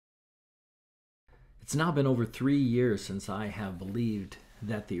It's now been over 3 years since I have believed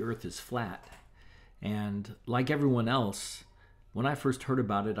that the earth is flat. And like everyone else, when I first heard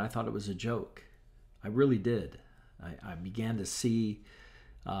about it, I thought it was a joke. I really did. I began to see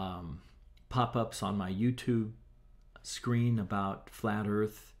pop-ups on my YouTube screen about flat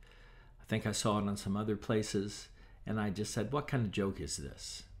earth. I think I saw it on some other places. And I just said, what kind of joke is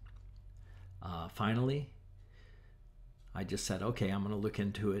this? Finally, I just said, okay, I'm going to look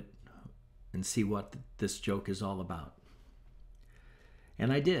into it and see what this joke is all about.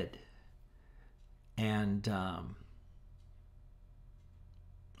 And I did. And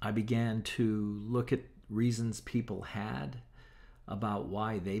I began to look at reasons people had about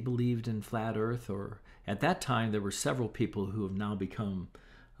why they believed in flat earth. Or at that time, there were several people who have now become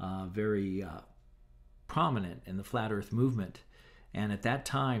very prominent in the flat earth movement. And at that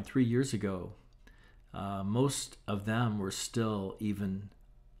time, 3 years ago, most of them were still even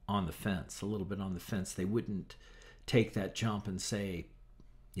on the fence, a little bit on the fence. They wouldn't take that jump and say,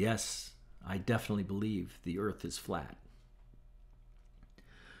 yes, I definitely believe the earth is flat.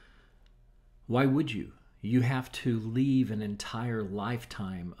 Why would you? You have to leave an entire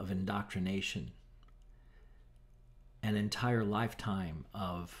lifetime of indoctrination, an entire lifetime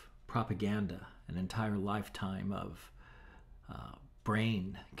of propaganda, an entire lifetime of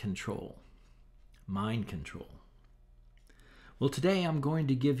brain control, mind control. Well, today I'm going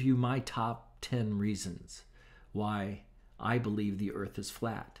to give you my top 10 reasons why I believe the earth is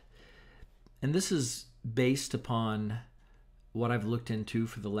flat. And this is based upon what I've looked into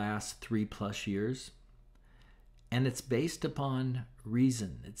for the last 3+ years. And it's based upon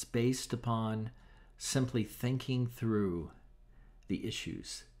reason. It's based upon simply thinking through the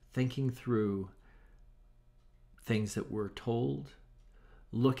issues, thinking through things that we're told,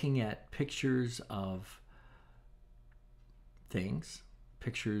 looking at pictures of things,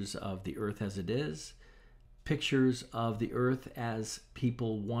 pictures of the earth as it is, pictures of the earth as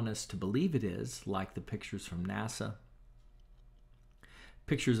people want us to believe it is, like the pictures from NASA,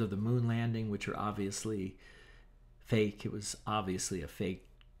 pictures of the moon landing, which are obviously fake. It was obviously a fake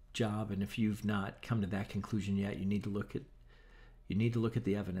job, and if you've not come to that conclusion yet, you need to look at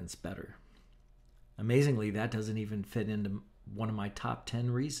the evidence better. Amazingly, that doesn't even fit into one of my top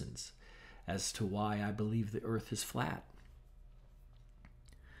 10 reasons as to why I believe the earth is flat.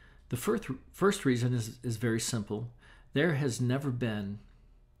 The first reason is very simple. There has never been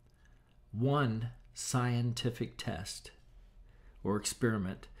one scientific test or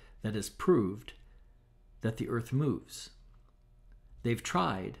experiment that has proved that the earth moves. They've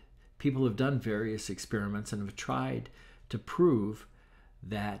tried. People have done various experiments and have tried to prove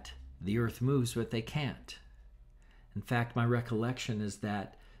that the earth moves, but they can't. In fact, my recollection is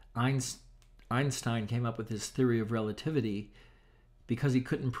that Einstein came up with his theory of relativity because he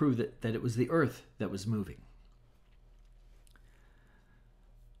couldn't prove that it was the earth that was moving.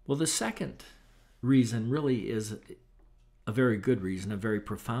 Well, the second reason really is a very good reason, a very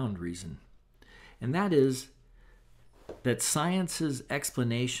profound reason. And that is that science's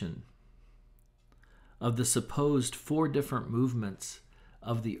explanation of the supposed 4 different movements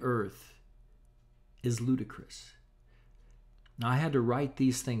of the earth is ludicrous. Now, I had to write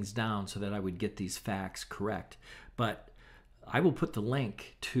these things down so that I would get these facts correct, but I will put the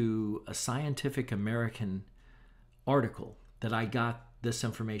link to a Scientific American article that I got this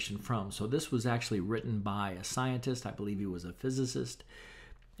information from. So this was actually written by a scientist. I believe he was a physicist,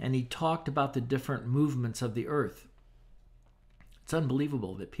 and he talked about the different movements of the earth. It's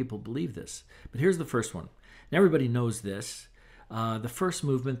unbelievable that people believe this. But here's the first one. And everybody knows this. The first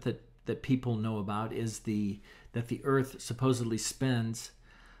movement that people know about is that the earth supposedly spins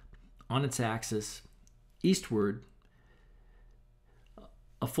on its axis eastward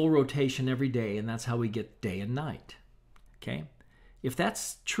a full rotation every day, and that's how we get day and night. Okay? If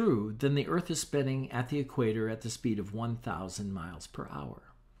that's true, then the earth is spinning at the equator at the speed of 1,000 miles per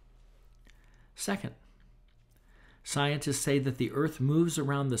hour. Second, scientists say that the earth moves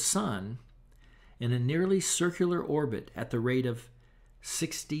around the sun in a nearly circular orbit at the rate of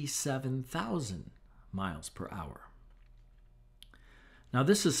 67,000 miles per hour. Now,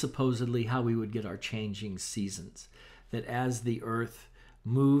 this is supposedly how we would get our changing seasons, that as the earth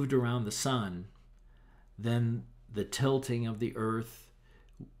moved around the sun, then the tilting of the earth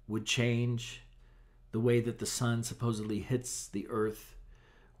would change, the way that the sun supposedly hits the earth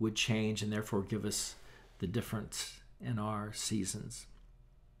would change, and therefore give us the difference in our seasons.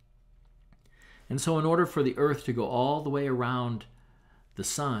 And so in order for the earth to go all the way around the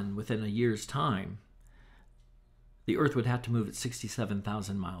sun within a year's time, the earth would have to move at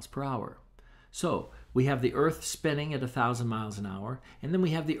 67,000 miles per hour. So we have the earth spinning at 1,000 miles an hour, and then we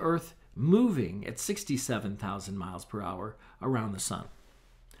have the earth moving at 67,000 miles per hour around the sun.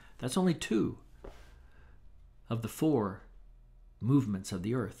 That's only 2 of the 4 movements of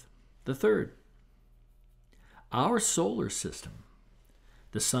the Earth. The third, our solar system,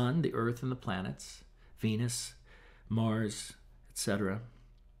 the sun, the Earth, and the planets, Venus, Mars, etc.,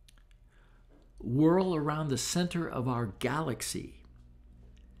 whirl around the center of our galaxy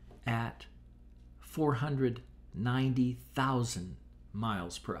at 490,000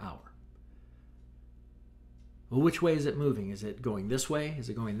 miles per hour. Well, which way is it moving? Is it going this way? Is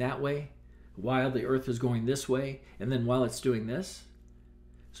it going that way? While the Earth is going this way, and then while it's doing this?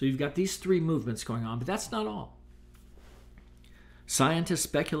 So you've got these 3 movements going on, but that's not all. Scientists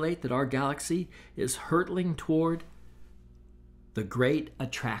speculate that our galaxy is hurtling toward the great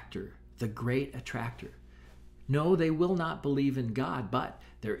attractor. The great attractor. No, they will not believe in God, but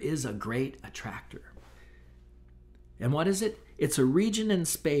there is a great attractor. And what is it? It's a region in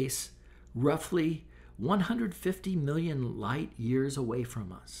space roughly 150 million light years away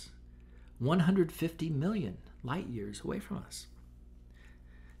from us. 150 million light years away from us.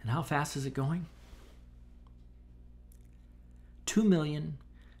 And how fast is it going?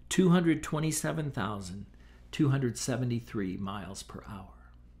 2,227,273 miles per hour.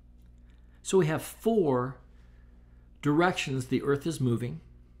 So we have 4 directions the Earth is moving,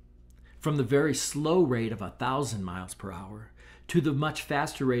 from the very slow rate of 1,000 miles per hour to the much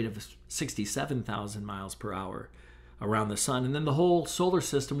faster rate of 67,000 miles per hour around the sun, and then the whole solar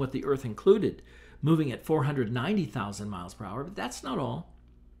system with the Earth included moving at 490,000 miles per hour. But that's not all.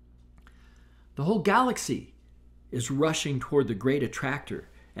 The whole galaxy is rushing toward the great attractor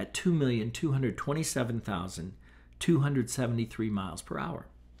at 2,227,273 miles per hour.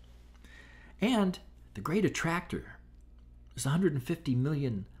 And the great attractor is 150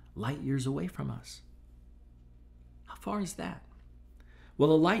 million light years away from us. How far is that?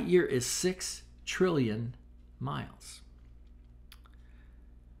 Well, a light year is 6 trillion miles.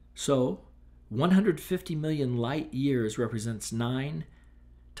 So 150 million light years represents 9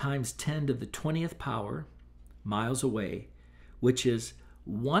 times 10 to the 20th power miles away, which is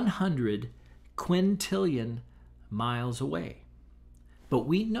 100 quintillion miles away. But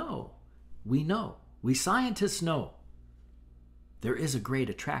we scientists know there is a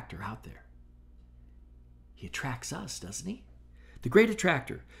great attractor out there. He attracts us, doesn't he? The great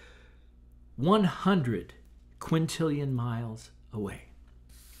attractor, 100 quintillion miles away.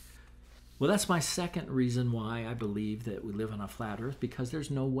 Well, that's my second reason why I believe that we live on a flat Earth, because there's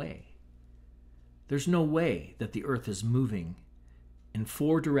no way. There's no way that the Earth is moving in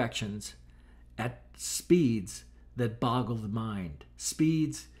 4 directions at speeds that boggle the mind,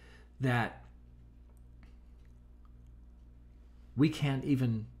 speeds that we can't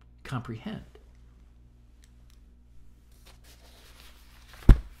even comprehend.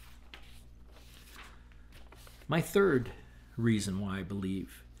 My third reason why I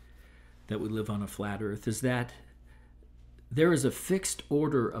believe that we live on a flat Earth is that there is a fixed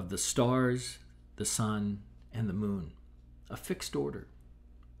order of the stars, the sun, and the moon. A fixed order.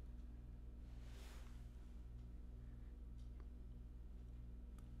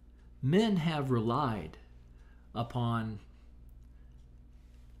 Men have relied upon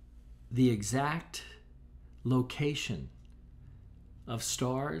the exact location of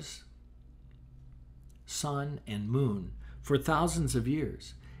stars, sun, and moon for thousands of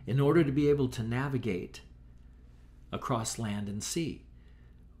years in order to be able to navigate across land and sea.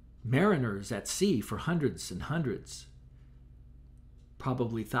 Mariners at sea for hundreds and hundreds,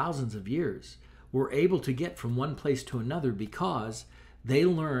 probably thousands of years, were able to get from one place to another because they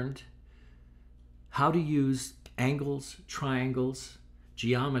learned how to use angles, triangles,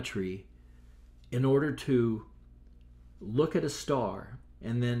 geometry in order to look at a star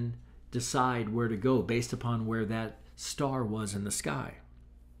and then decide where to go based upon where that star was in the sky.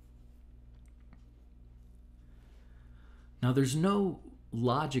 Now, there's no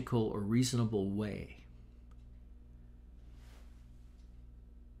logical or reasonable way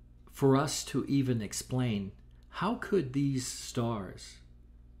for us to even explain how could these stars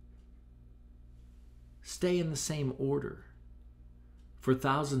stay in the same order for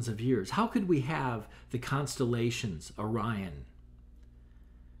thousands of years. How could we have the constellations, Orion,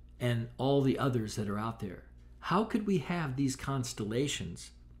 and all the others that are out there? How could we have these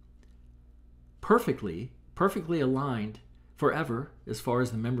constellations perfectly aligned forever, as far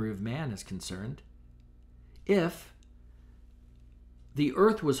as the memory of man is concerned, if the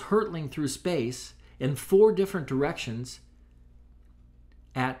Earth was hurtling through space in 4 different directions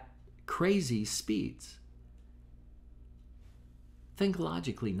at crazy speeds? Think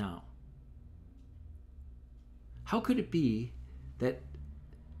logically now. How could it be that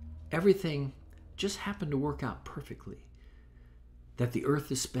everything just happened to work out perfectly. That the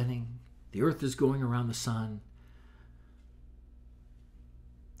earth is spinning, the earth is going around the sun,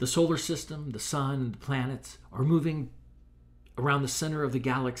 the solar system, the sun, and the planets are moving around the center of the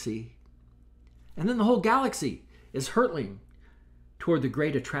galaxy. And then the whole galaxy is hurtling toward the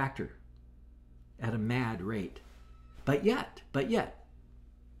great attractor at a mad rate. But yet,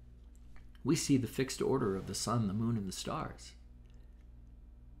 we see the fixed order of the sun, the moon, and the stars.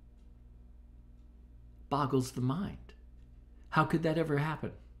 Boggles the mind. How could that ever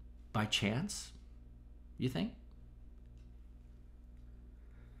happen? By chance, you think?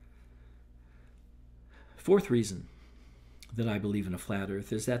 Fourth reason that I believe in a flat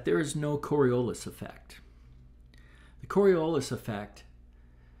earth is that there is no Coriolis effect. The Coriolis effect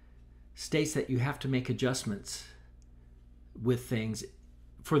states that you have to make adjustments with things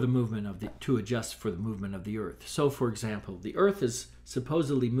for the movement of to adjust for the movement of the earth. So, for example, the earth is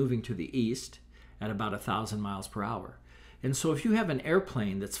supposedly moving to the east at about 1,000 miles per hour. And so if you have an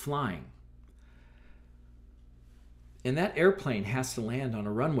airplane that's flying, and that airplane has to land on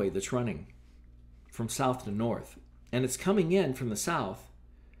a runway that's running from south to north, and it's coming in from the south,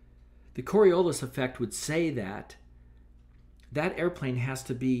 the Coriolis effect would say that that airplane has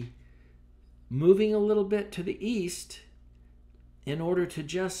to be moving a little bit to the east in order to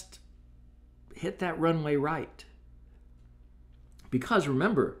just hit that runway right. Because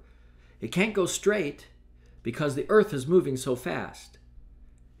remember, it can't go straight because the earth is moving so fast.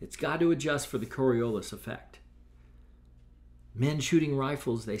 It's got to adjust for the Coriolis effect. Men shooting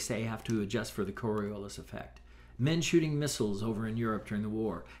rifles, they say, have to adjust for the Coriolis effect. Men shooting missiles over in Europe during the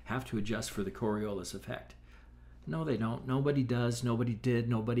war have to adjust for the Coriolis effect. No, they don't. Nobody does. Nobody did.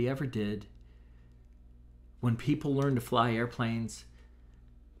 Nobody ever did. When people learn to fly airplanes,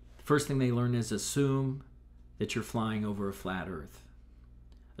 the first thing they learn is assume that you're flying over a flat earth.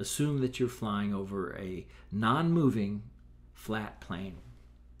 Assume that you're flying over a non-moving flat plane.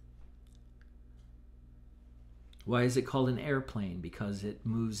 Why is it called an airplane? Because it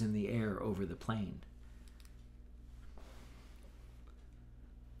moves in the air over the plane.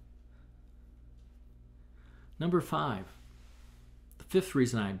 Number 5, the fifth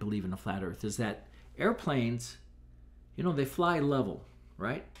reason I believe in a flat earth is that airplanes, they fly level,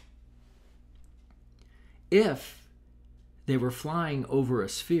 right? If they were flying over a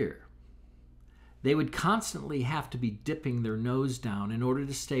sphere, they would constantly have to be dipping their nose down in order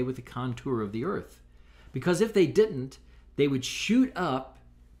to stay with the contour of the earth. Because if they didn't, they would shoot up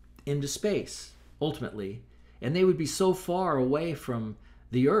into space, ultimately, and they would be so far away from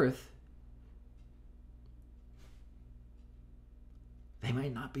the earth, they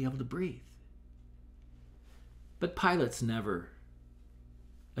might not be able to breathe. But pilots never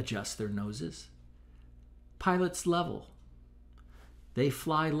adjust their noses. Pilots level. They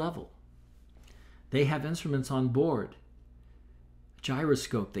fly level. They have instruments on board, a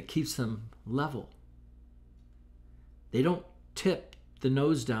gyroscope that keeps them level. They don't tip the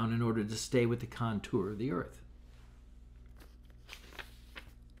nose down in order to stay with the contour of the earth.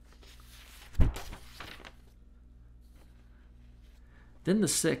 Then the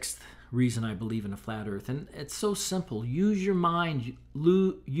sixth reason I believe in a flat earth, and it's so simple. Use your mind,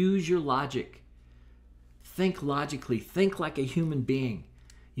 use your logic. Think logically, think like a human being.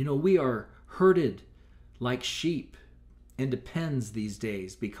 We are herded like sheep into pens these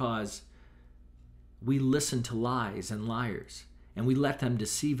days because we listen to lies and liars, and we let them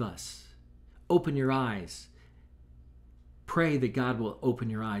deceive us. Open your eyes. Pray that God will open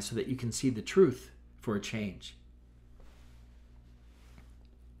your eyes so that you can see the truth for a change.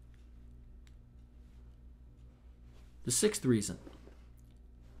 The sixth reason,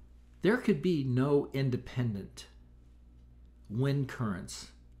 there could be no independent wind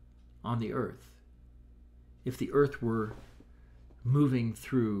currents on the earth if the earth were moving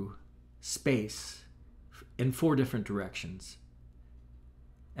through space in 4 different directions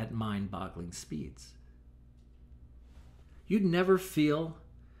at mind-boggling speeds. You'd never feel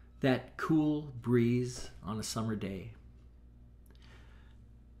that cool breeze on a summer day.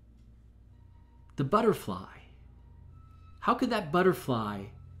 The butterfly. How could that butterfly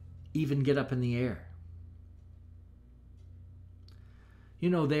even get up in the air?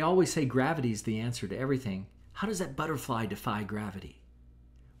 They always say gravity is the answer to everything. How does that butterfly defy gravity?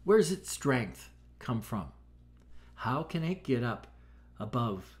 Where does its strength come from? How can it get up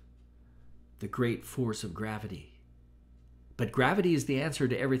above the great force of gravity? But gravity is the answer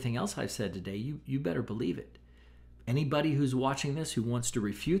to everything else I've said today. You better believe it. Anybody who's watching this who wants to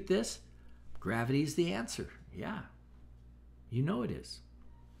refute this, gravity is the answer. Yeah. You know it is.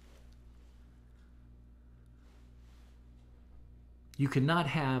 You cannot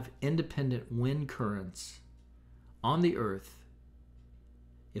have independent wind currents on the Earth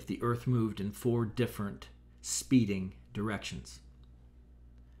if the Earth moved in 4 different speeding directions.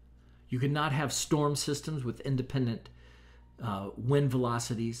 You cannot have storm systems with independent wind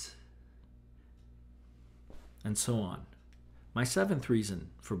velocities, and so on. My 7th reason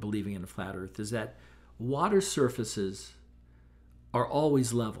for believing in a flat Earth is that water surfaces are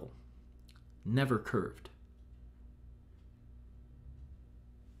always level, never curved.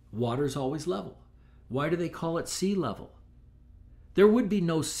 Water's always level. Why do they call it sea level? There would be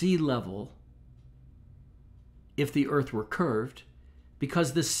no sea level if the Earth were curved,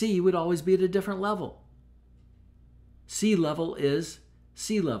 because the sea would always be at a different level. Sea level is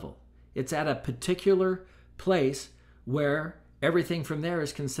sea level. It's at a particular place where everything from there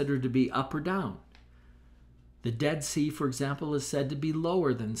is considered to be up or down. The Dead Sea, for example, is said to be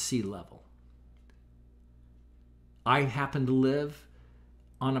lower than sea level. I happen to live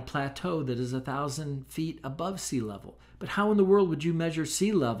on a plateau that is 1,000 feet above sea level. But how in the world would you measure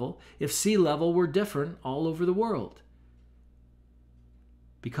sea level if sea level were different all over the world?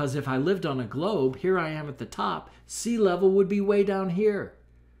 Because if I lived on a globe, here I am at the top, sea level would be way down here,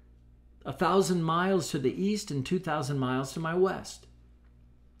 1,000 miles to the east and 2,000 miles to my west.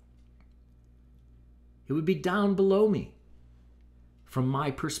 It would be down below me from my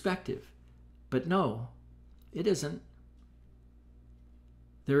perspective. But no, it isn't.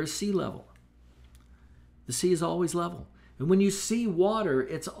 There is sea level. The sea is always level. And when you see water,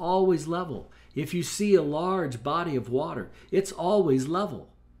 it's always level. If you see a large body of water, it's always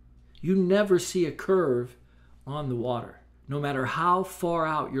level. You never see a curve on the water. No matter how far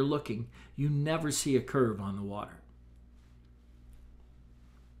out you're looking, you never see a curve on the water.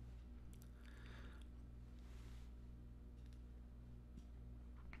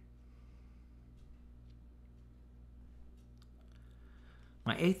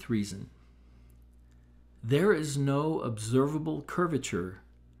 My 8th reason, there is no observable curvature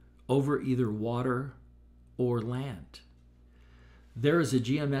over either water or land. There is a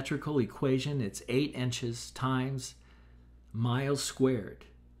geometrical equation, it's 8 inches times miles squared,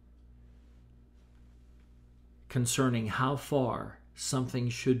 concerning how far something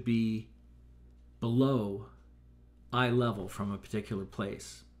should be below eye level from a particular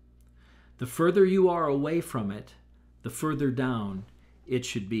place. The further you are away from it, the further down it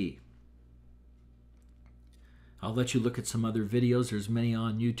should be. I'll let you look at some other videos. There's many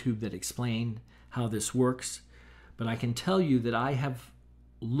on YouTube that explain how this works. But I can tell you that I have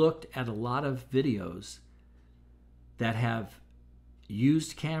looked at a lot of videos that have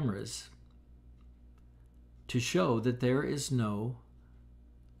used cameras to show that there is no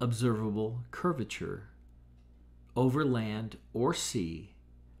observable curvature over land or sea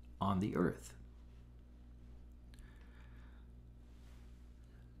on the Earth.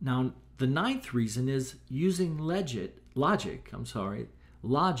 Now, the 9th reason is using logic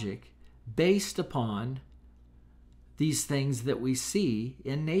based upon these things that we see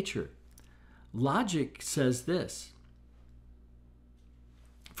in nature. Logic says this.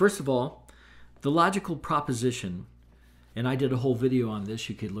 First of all, the logical proposition, and I did a whole video on this,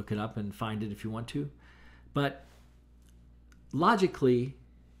 you could look it up and find it if you want to, but logically,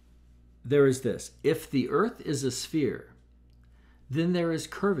 there is this. If the Earth is a sphere, then there is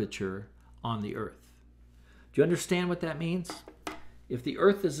curvature on the Earth. Do you understand what that means? If the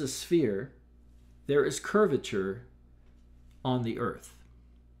Earth is a sphere, there is curvature on the Earth.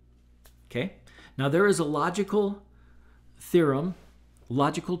 Okay? Now there is a logical theorem,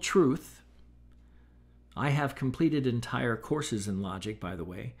 logical truth. I have completed entire courses in logic, by the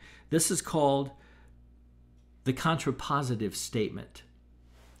way. This is called the contrapositive statement.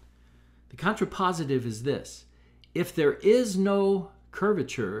 The contrapositive is this. If there is no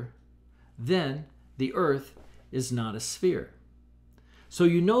curvature, then the Earth is not a sphere. So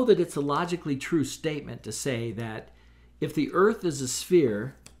you know that it's a logically true statement to say that if the Earth is a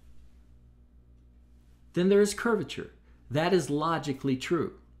sphere, then there is curvature. That is logically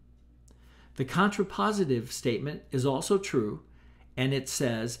true. The contrapositive statement is also true, and it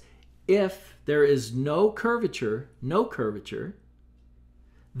says if there is no curvature,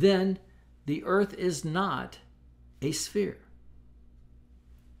 then the Earth is not a sphere.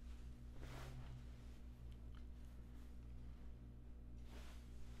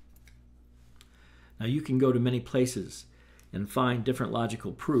 Now you can go to many places and find different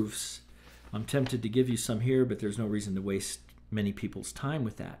logical proofs. I'm tempted to give you some here, but there's no reason to waste many people's time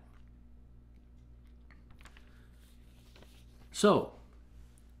with that. So,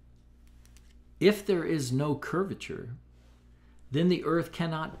 if there is no curvature, then the Earth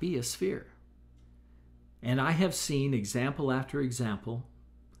cannot be a sphere. And I have seen example after example,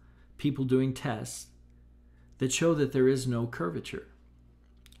 people doing tests that show that there is no curvature.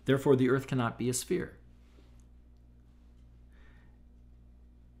 Therefore, the earth cannot be a sphere.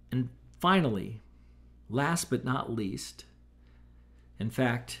 And finally, last but not least, in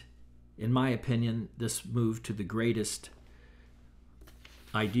fact, in my opinion, this moved to the greatest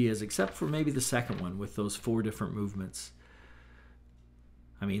ideas, except for maybe the second one with those 4 different movements.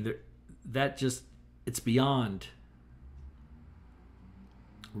 I mean, it's beyond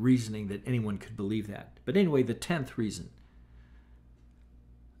reasoning that anyone could believe that. But anyway, the 10th reason.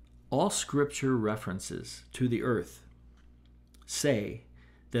 All scripture references to the earth say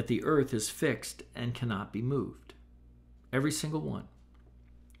that the earth is fixed and cannot be moved. Every single one.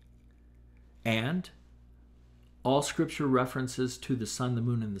 And all scripture references to the sun, the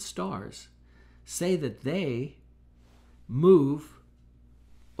moon, and the stars say that they move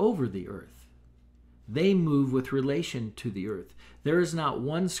over the earth. They move with relation to the earth. There is not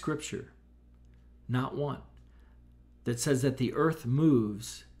one scripture, not one, that says that the earth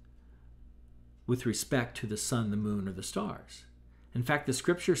moves with respect to the sun, the moon, or the stars. In fact, the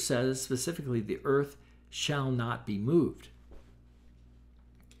scripture says specifically the earth shall not be moved.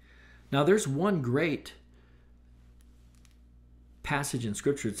 Now, there's one great passage in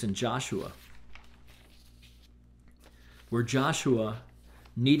scripture. It's in Joshua, where Joshua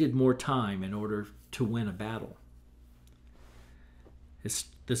needed more time in order to win a battle. This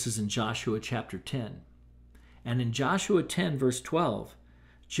is in Joshua chapter 10. And in Joshua 10, verse 12,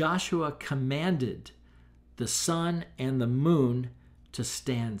 Joshua commanded the sun and the moon to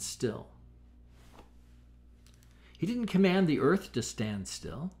stand still. He didn't command the earth to stand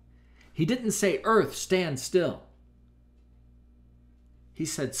still. He didn't say, earth, stand still. He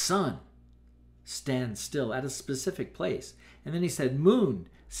said, sun, stand still at a specific place. And then he said, moon,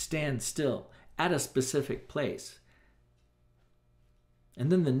 stand still at a specific place.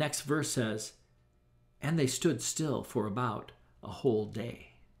 And then the next verse says, and they stood still for about a whole day.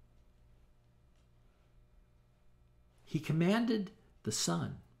 He commanded the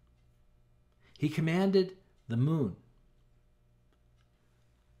sun. He commanded the moon.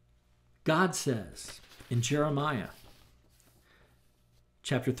 God says in Jeremiah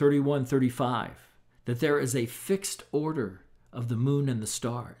chapter 31-35 that there is a fixed order of the moon and the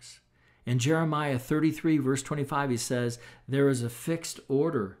stars. In Jeremiah 33 verse 25 he says there is a fixed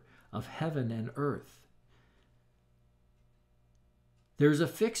order of heaven and earth. There's a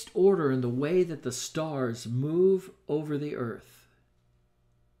fixed order in the way that the stars move over the earth.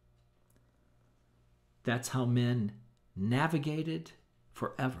 That's how men navigated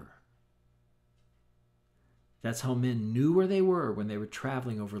forever. That's how men knew where they were when they were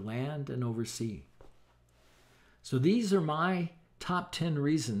traveling over land and over sea. So these are my top 10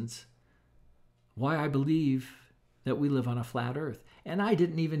 reasons why I believe that we live on a flat earth. And I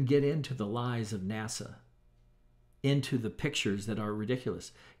didn't even get into the lies of NASA, into the pictures that are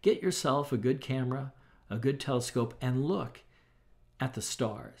ridiculous. Get yourself a good camera, a good telescope, and look at the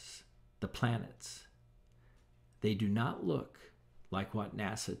stars, the planets. They do not look like what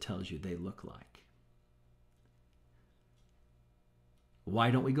NASA tells you they look like.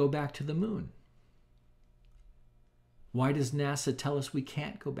 Why don't we go back to the moon? Why does NASA tell us we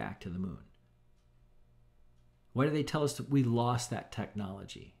can't go back to the moon? Why do they tell us that we lost that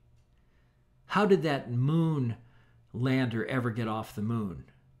technology? How did that moon lander ever get off the moon?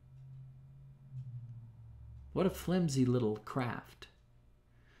 What a flimsy little craft.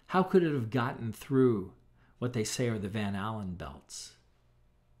 How could it have gotten through what they say are the Van Allen belts?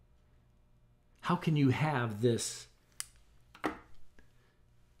 How can you have this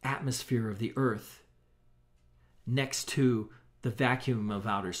atmosphere of the earth next to the vacuum of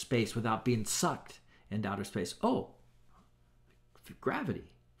outer space without being sucked into outer space? Oh,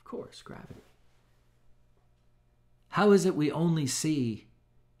 gravity. Of course, gravity. How is it we only see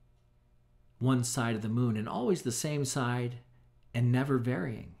one side of the moon and always the same side and never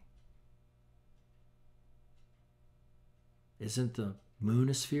varying? Isn't the moon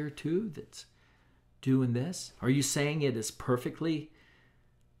a sphere too that's doing this? Are you saying it is perfectly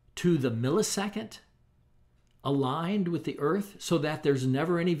to the millisecond aligned with the earth so that there's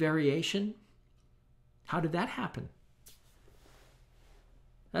never any variation? How did that happen?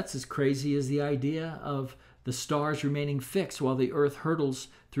 That's as crazy as the idea of the stars remaining fixed while the earth hurtles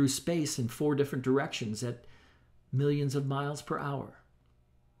through space in 4 different directions at millions of miles per hour.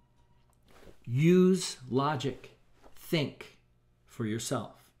 Use logic. Think for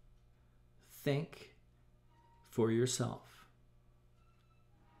yourself. Think for yourself.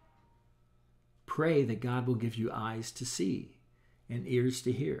 Pray that God will give you eyes to see and ears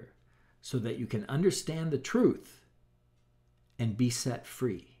to hear, so that you can understand the truth and be set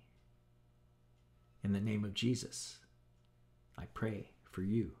free. In the name of Jesus, I pray for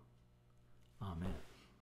you. Amen.